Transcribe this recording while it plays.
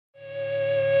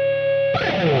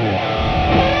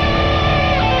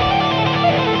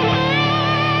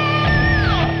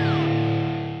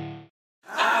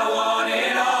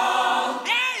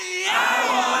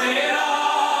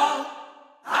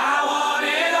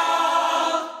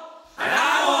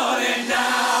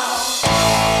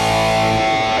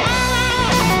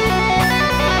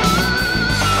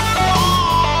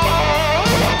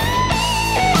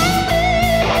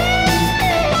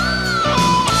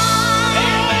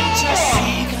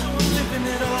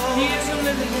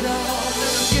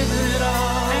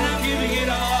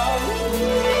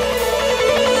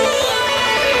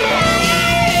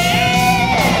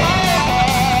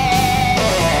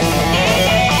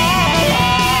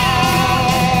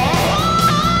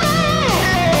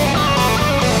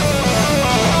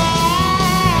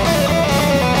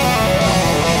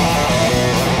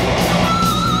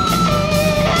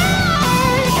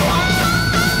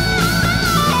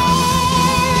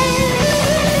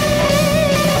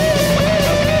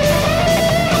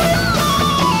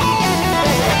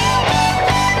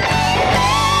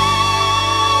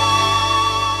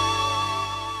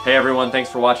everyone, thanks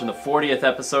for watching the 40th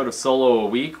episode of Solo a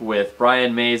Week with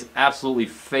Brian May's absolutely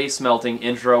face-melting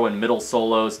intro and middle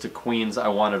solos to Queen's I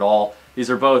Want It All. These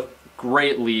are both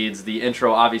great leads. The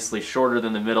intro obviously shorter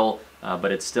than the middle,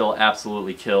 but it still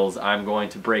absolutely kills. I'm going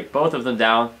to break both of them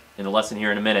down in the lesson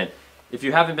here in a minute. If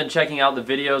you haven't been checking out the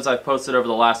videos I've posted over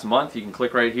the last month, you can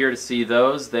click right here to see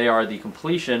those. They are the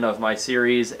completion of my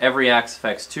series Every Axe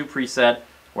Effects 2 preset,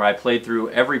 where I played through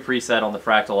every preset on the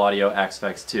Fractal Audio Axe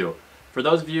Effects 2. For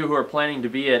those of you who are planning to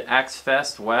be at Axe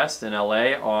Fest West in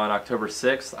LA on October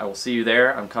 6th, I will see you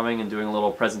there. I'm coming and doing a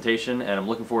little presentation, and I'm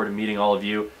looking forward to meeting all of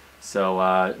you,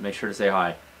 so make sure to say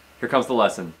hi. Here comes the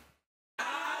lesson.